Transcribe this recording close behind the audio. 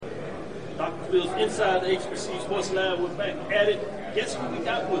Bills inside the HBCU Sports Line. We're back at it. Guess who we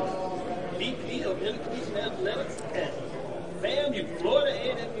got with VP of Intercollegiate Athletics at FAMU, Florida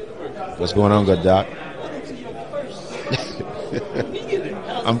A&M University. What's going on, good doc?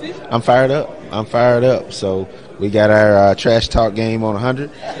 I'm fired up. So we got our trash talk game on 100,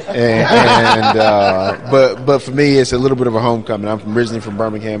 but for me, it's a little bit of a homecoming. I'm originally from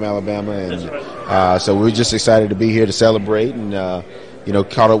Birmingham, Alabama, and so we're just excited to be here to celebrate and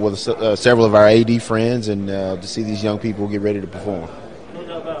caught up with several of our AD friends and to see these young people get ready to perform. No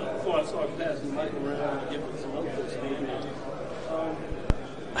doubt about it. Before I start passing the mic around, give it some other folks.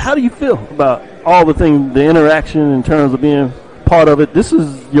 How do you feel about all the things, the interaction in terms of being part of it? This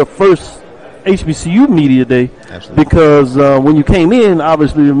is your first HBCU Media Day. Absolutely. Because when you came in,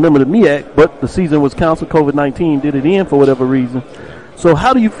 obviously you remember the MEAC, but the season was canceled. COVID-19 did it in for whatever reason. So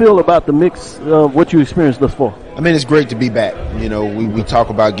how do you feel about the mix of what you experienced thus far? I mean, it's great to be back. We talk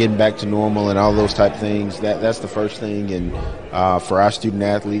about getting back to normal and all those type things. That's the first thing. And for our student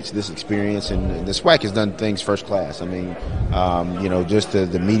athletes, this experience and the SWAC has done things first class. I mean, just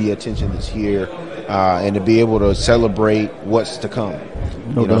the media attention that's here and to be able to celebrate what's to come.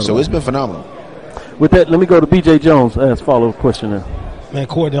 So it's been phenomenal. With that, let me go to B.J. Jones. Ask follow-up question there. Man,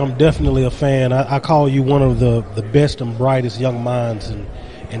 Courtney, I'm definitely a fan. I call you one of the best and brightest young minds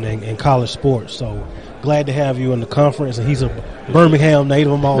in college sports. So glad to have you in the conference. And he's a Birmingham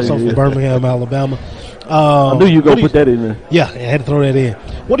native. I'm also from Birmingham, Alabama. I knew you were going to put that in there. Yeah, I had to throw that in.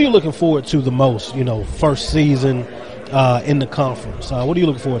 What are you looking forward to the most, first season in the conference? What are you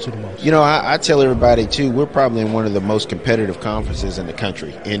looking forward to the most? I tell everybody, too, we're probably in one of the most competitive conferences in the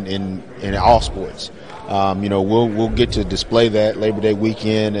country in all sports. We'll get to display that Labor Day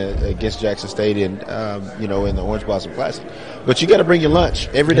weekend against Jackson State and in the Orange Blossom Classic. But you got to bring your lunch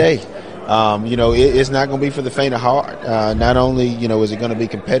every day. It's not going to be for the faint of heart. Not only, is it going to be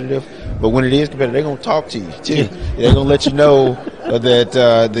competitive, but when it is competitive, they're going to talk to you, too. Yeah. They're going to let you know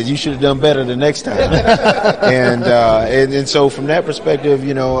that you should have done better the next time. and so from that perspective,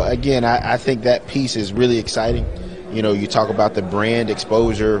 again, I think that piece is really exciting. You talk about the brand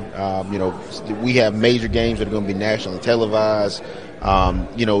exposure. We have major games that are going to be nationally televised.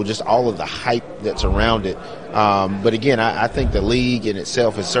 Just all of the hype that's around it. But again, I think the league in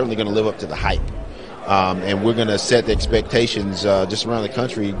itself is certainly going to live up to the hype. And we're going to set the expectations just around the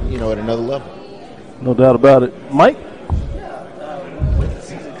country, at another level. No doubt about it. Mike? With the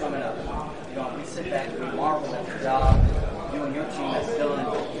season coming up, we sit back and we marvel at the job you and your team has done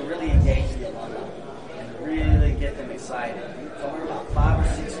to really engage the alumni and really get them excited. So we're about 5 or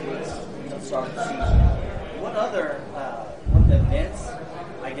 6 weeks to start the season. What other events,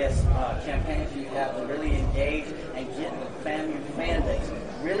 campaigns do you have to really engage and get the fan base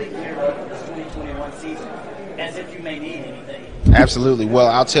really geared up for this 2021 season, as if you may need anything? Absolutely. Well,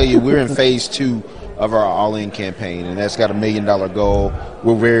 I'll tell you, we're in phase 2 of our all-in campaign, and that's got $1 million goal.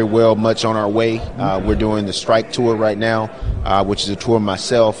 We're very much on our way. We're doing the Strike Tour right now, which is a tour of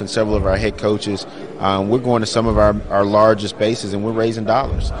myself and several of our head coaches. We're going to some of our largest bases, and we're raising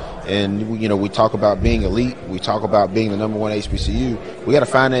dollars. And, we talk about being elite. We talk about being the number one HBCU. We got to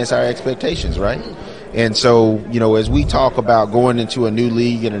finance our expectations, right? And so, as we talk about going into a new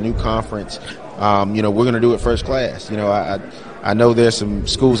league and a new conference, we're going to do it first class. I know there's some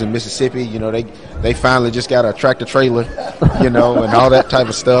schools in Mississippi, they finally just got a tractor trailer, and all that type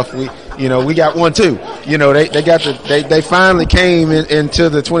of stuff. We got one too. They finally came into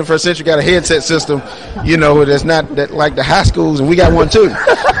the 21st century, got a headset system, that's not that like the high schools, and we got one too.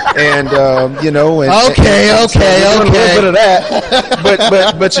 And and a little bit of that.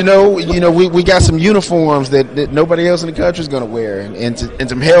 But we got some uniforms that nobody else in the country is going to wear, and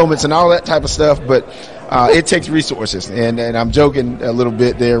some helmets and all that type of stuff. But it takes resources, and I'm joking a little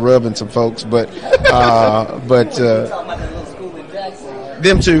bit there, rubbing some folks, but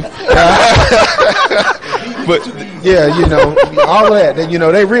them too. But yeah, all that.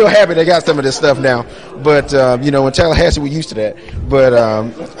 They real happy they got some of this stuff now. But in Tallahassee we're used to that. But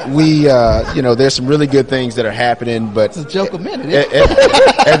there's some really good things that are happening. But it's a joke a minute.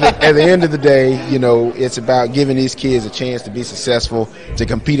 At the end of the day, it's about giving these kids a chance to be successful, to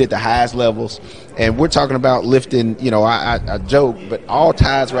compete at the highest levels. And we're talking about lifting. I joke, but all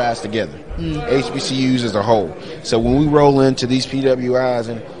tides rise together. HBCUs as a whole. So when we roll into these PWIs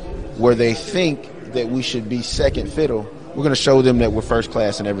and where they think that we should be second fiddle, we're going to show them that we're first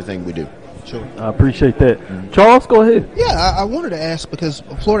class in everything we do. Sure. I appreciate that. Charles, go ahead. Yeah, I wanted to ask, because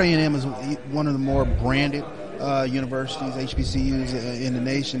Florida A&M is one of the more branded universities, HBCUs in the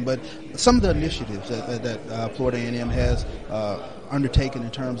nation, but some of the initiatives that Florida A&M has undertaken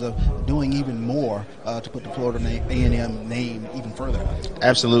in terms of doing even more to put the Florida A&M name even further?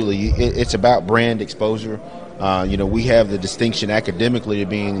 Absolutely. It's about brand exposure. We have the distinction academically of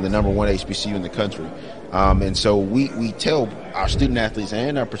being the number one HBCU in the country. And so we tell our student athletes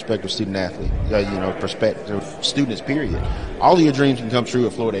and our prospective student athletes, prospective students, period, all of your dreams can come true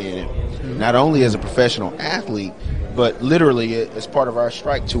at Florida A&M. Mm-hmm. Not only as a professional athlete, but literally as part of our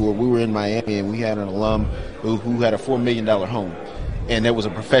strike tour. We were in Miami and we had an alum who had a $4 million home, and that was a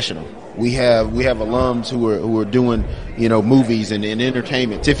professional. We have alums who are doing movies and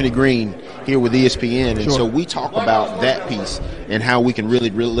entertainment. Tiffany Green here with ESPN, and so we talk about that piece and how we can really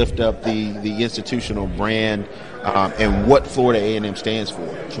lift up the institutional brand and what Florida A&M stands for.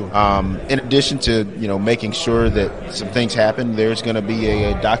 Sure. In addition to making sure that some things happen, there's going to be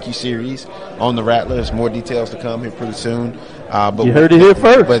a docu-series on the Rattlers. More details to come here pretty soon. But you heard it here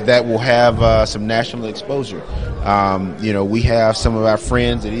first. But that will have some national exposure. We have some of our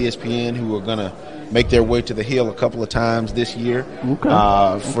friends at ESPN who are going to make their way to the Hill a couple of times this year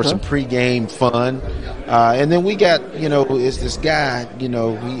for some pregame fun. And then we got, is this guy,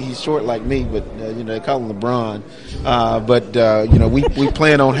 he's short like me, but, they call him LeBron. We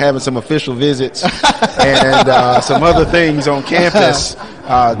plan on having some official visits and some other things on campus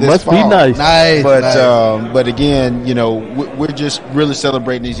this Must fall. Be nice. But again, we're just really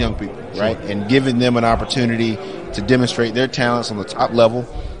celebrating these young people, right? And giving them an opportunity to demonstrate their talents on the top level.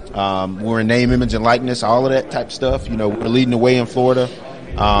 We're in name, image, and likeness, all of that type of stuff. We're leading the way in Florida,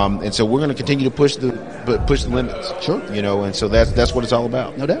 and so we're going to continue to push the limits. Sure. And so that's what it's all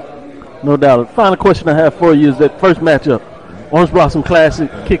about. No doubt. No doubt. The final question I have for you is that first matchup, Orange Blossom Classic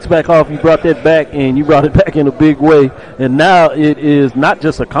kicks back off. You brought that back, and you brought it back in a big way. And now it is not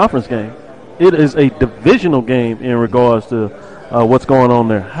just a conference game; it is a divisional game in regards to what's going on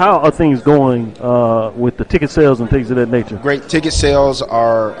there. How are things going with the ticket sales and things of that nature? Great. Ticket sales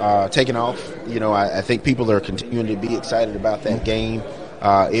are taking off. I think people are continuing to be excited about that game.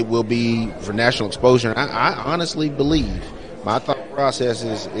 It will be for national exposure. And I honestly believe my thought process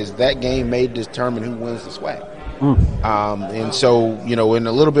is that game may determine who wins the SWAC. And so, in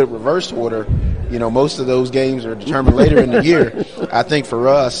a little bit reverse order, most of those games are determined later in the year. I think for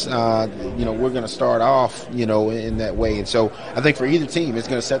us, we're going to start off, in that way. And so I think for either team, it's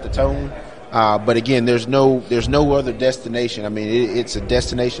going to set the tone. But again, there's no other destination. I mean, it's a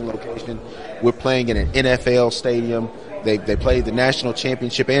destination location. We're playing in an NFL stadium. They played the national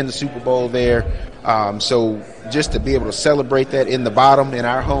championship and the Super Bowl there. So just to be able to celebrate that in the bottom in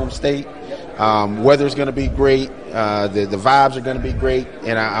our home state, weather's going to be great. The vibes are going to be great.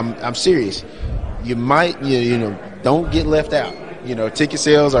 And I'm serious. You might, don't get left out. Ticket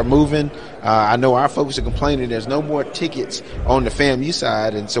sales are moving. I know our folks are complaining there's no more tickets on the FAMU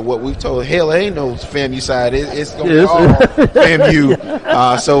side, and so what we've told, hell, ain't no FAMU side. It's going to be all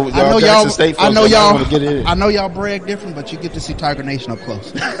FAMU. So I know y'all, State folks, want to get in. I know y'all brag different, but you get to see Tiger Nation up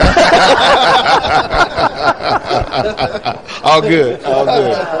close. All good.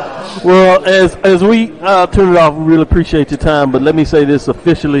 Well, as we turn it off, we really appreciate your time. But let me say this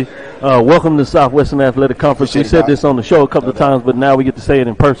officially. Welcome to Southwestern Athletic Conference. We said this on the show a couple of times, but now we get to say it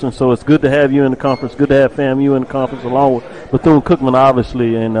in person. So it's good to have you in the conference. Good to have FAMU in the conference along with Bethune-Cookman,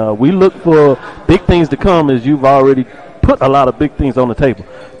 obviously. And we look for big things to come, as you've already put a lot of big things on the table.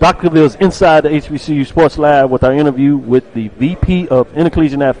 Dr. Cavill's inside the HBCU Sports Lab with our interview with the VP of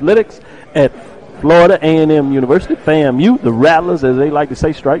Intercollegiate Athletics at Florida A&M University, FAMU, the Rattlers, as they like to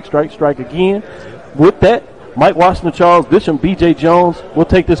say, strike again. With that, Mike Washington, Charles Bishop, BJ Jones. We'll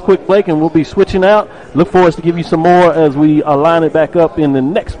take this quick break and we'll be switching out. Look for us to give you some more as we line it back up in the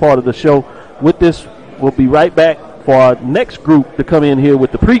next part of the show. With this, we'll be right back for our next group to come in here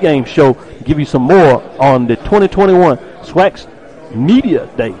with the pregame show to give you some more on the 2021 SWAC's Media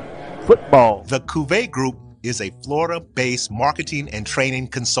Day football. The Cuvée Group is a Florida-based marketing and training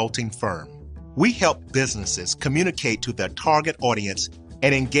consulting firm. We help businesses communicate to their target audience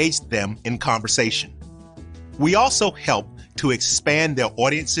and engage them in conversation. We also help to expand their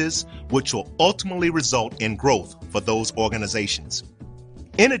audiences, which will ultimately result in growth for those organizations.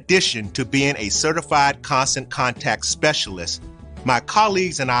 In addition to being a certified constant contact specialist, my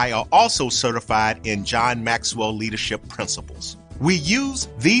colleagues and I are also certified in John Maxwell Leadership Principles. We use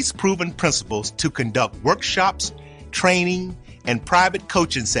these proven principles to conduct workshops, training, and private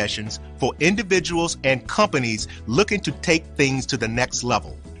coaching sessions for individuals and companies looking to take things to the next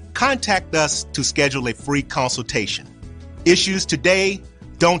level. Contact us to schedule a free consultation. Issues today,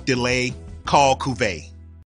 don't delay, call Cuvée.